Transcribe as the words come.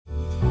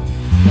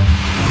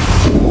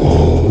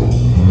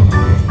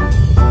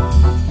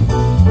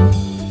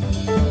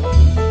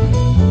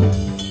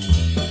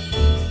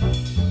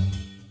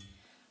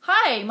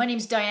my name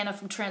is Diana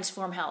from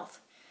Transform Health.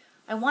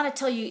 I want to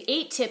tell you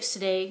 8 tips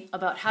today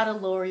about how to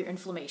lower your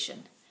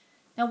inflammation.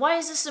 Now, why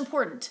is this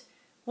important?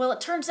 Well, it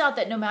turns out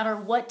that no matter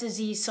what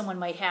disease someone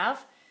might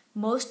have,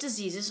 most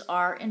diseases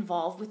are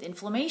involved with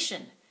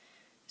inflammation.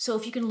 So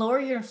if you can lower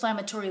your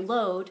inflammatory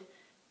load,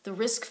 the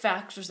risk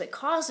factors that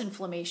cause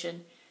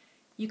inflammation,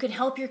 you can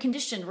help your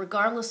condition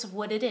regardless of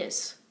what it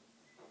is.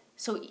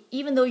 So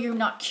even though you're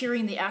not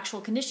curing the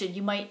actual condition,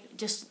 you might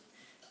just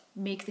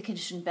make the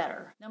condition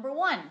better. Number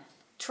 1,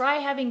 try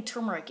having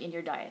turmeric in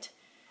your diet.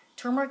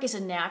 Turmeric is a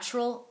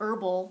natural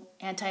herbal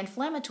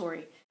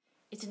anti-inflammatory.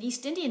 It's an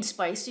East Indian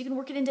spice, so you can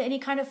work it into any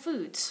kind of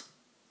foods.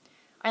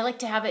 I like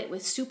to have it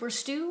with soup or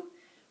stew,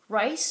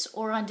 rice,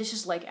 or on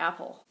dishes like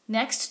apple.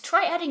 Next,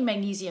 try adding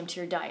magnesium to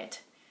your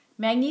diet.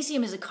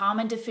 Magnesium is a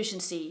common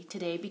deficiency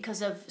today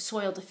because of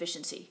soil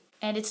deficiency,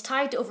 and it's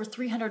tied to over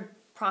 300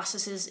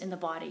 processes in the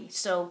body.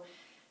 So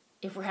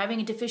if we're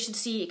having a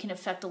deficiency, it can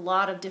affect a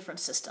lot of different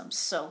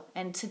systems.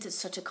 And since it's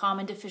such a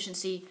common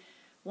deficiency,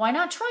 why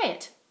not try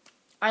it?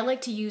 I like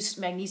to use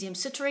magnesium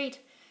citrate.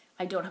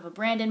 I don't have a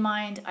brand in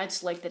mind. I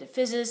just like that it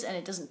fizzes and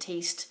it doesn't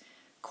taste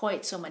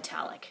quite so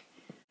metallic.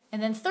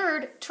 And then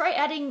third, try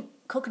adding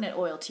coconut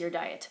oil to your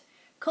diet.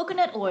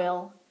 Coconut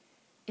oil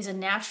is a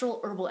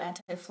natural herbal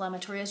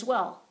anti-inflammatory as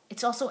well.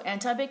 It's also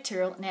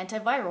antibacterial and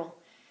antiviral.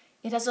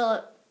 It has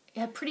a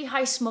pretty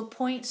high smoke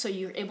point, so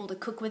you're able to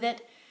cook with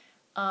it.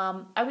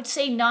 I would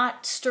say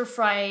not stir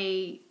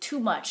fry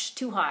too much,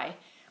 too high,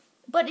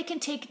 but it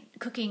can take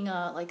cooking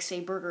like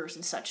say burgers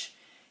and such.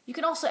 You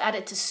can also add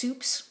it to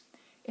soups.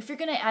 If you're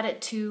going to add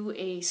it to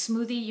a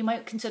smoothie, you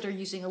might consider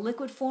using a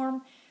liquid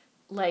form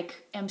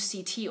like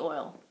MCT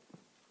oil.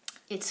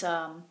 It's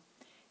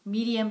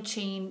medium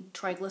chain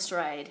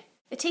triglyceride.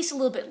 It tastes a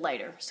little bit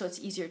lighter, so it's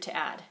easier to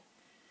add.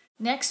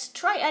 Next,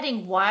 try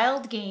adding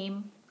wild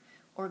game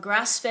or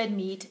grass-fed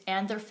meat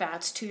and their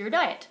fats to your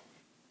diet.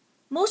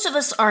 Most of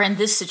us are in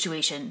this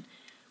situation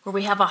where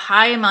we have a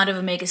high amount of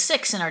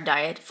omega-6 in our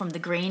diet from the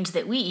grains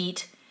that we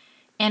eat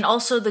and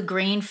also the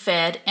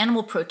grain-fed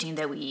animal protein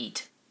that we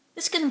eat.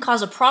 This can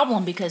cause a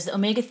problem because the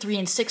omega-3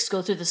 and 6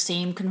 go through the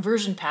same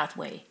conversion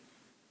pathway.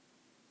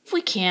 If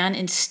we can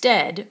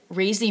instead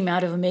raise the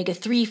amount of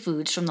omega-3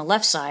 foods from the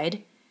left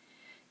side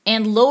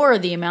and lower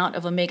the amount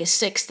of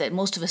omega-6 that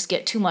most of us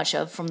get too much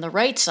of from the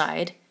right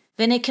side,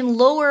 then it can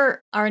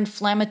lower our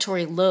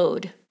inflammatory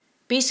load.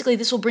 Basically,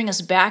 this will bring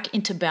us back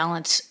into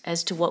balance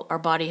as to what our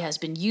body has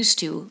been used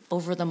to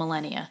over the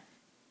millennia.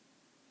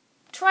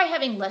 Try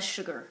having less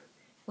sugar.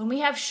 When we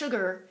have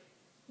sugar,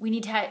 we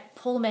need to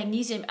pull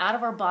magnesium out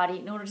of our body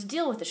in order to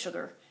deal with the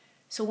sugar.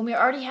 So when we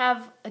already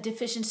have a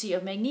deficiency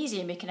of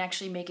magnesium, it can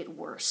actually make it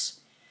worse.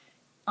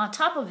 On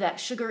top of that,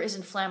 sugar is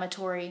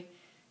inflammatory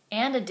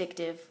and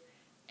addictive,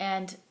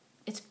 and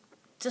it's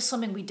just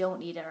something we don't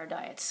need in our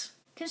diets.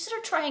 Consider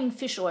trying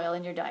fish oil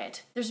in your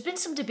diet. There's been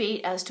some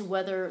debate as to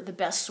whether the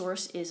best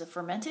source is a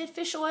fermented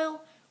fish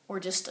oil or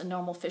just a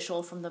normal fish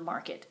oil from the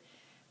market.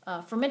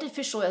 Fermented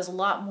fish oil is a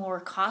lot more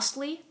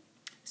costly,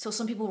 so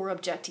some people were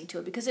objecting to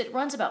it because it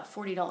runs about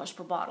 $40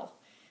 per bottle.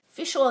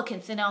 Fish oil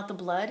can thin out the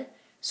blood,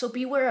 so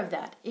beware of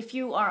that. If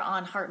you are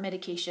on heart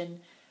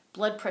medication,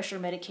 blood pressure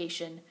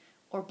medication,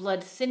 or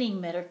blood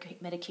thinning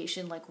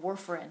medication like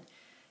warfarin,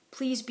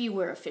 please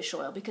beware of fish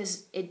oil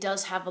because it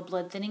does have a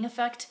blood thinning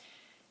effect,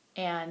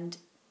 and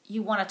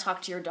you want to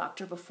talk to your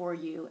doctor before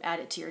you add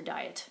it to your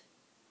diet.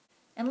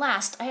 And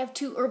last, I have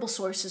 2 herbal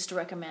sources to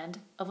recommend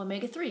of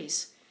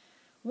omega-3s.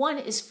 One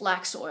is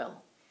flax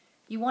oil.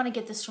 You want to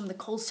get this from the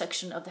cold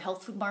section of the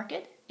health food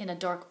market in a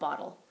dark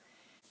bottle.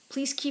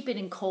 Please keep it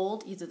in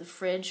cold, either the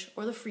fridge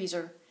or the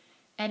freezer,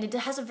 and it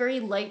has a very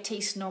light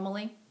taste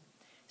normally.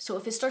 So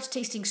if it starts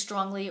tasting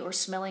strongly or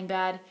smelling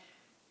bad,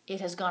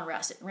 it has gone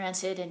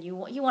rancid and you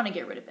want to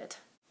get rid of it.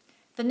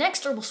 The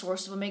next herbal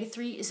source of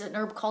omega-3 is an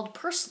herb called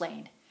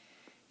purslane.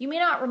 You may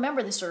not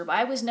remember this herb.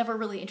 I was never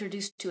really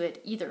introduced to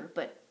it either,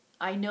 but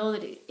I know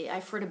that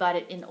I've heard about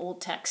it in old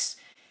texts.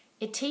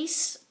 It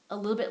tastes a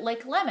little bit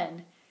like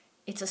lemon.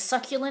 It's a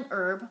succulent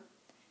herb,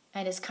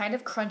 and it's kind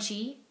of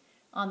crunchy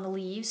on the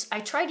leaves. I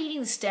tried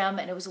eating the stem,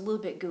 and it was a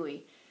little bit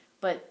gooey,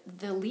 but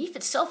the leaf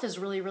itself is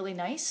really, really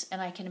nice,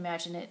 and I can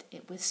imagine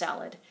it with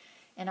salad.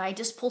 And I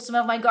just pulled some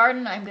out of my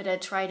garden. I'm going to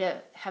try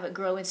to have it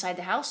grow inside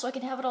the house so I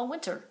can have it all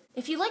winter.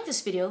 If you like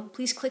this video,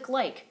 please click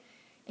like.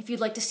 If you'd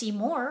like to see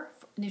more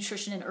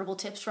nutrition and herbal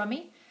tips from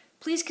me,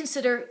 please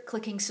consider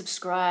clicking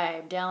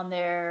subscribe down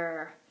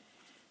there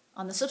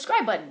on the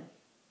subscribe button.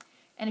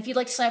 And if you'd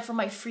like to sign up for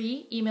my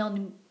free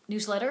email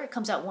newsletter, it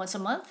comes out once a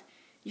month,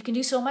 you can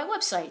do so on my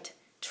website,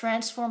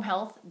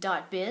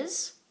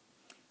 transformhealth.biz.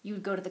 You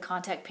would go to the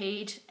contact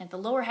page, and the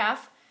lower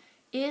half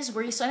is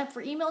where you sign up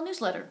for email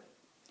newsletter.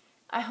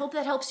 I hope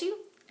that helps you,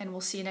 and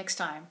we'll see you next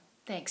time.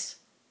 Thanks.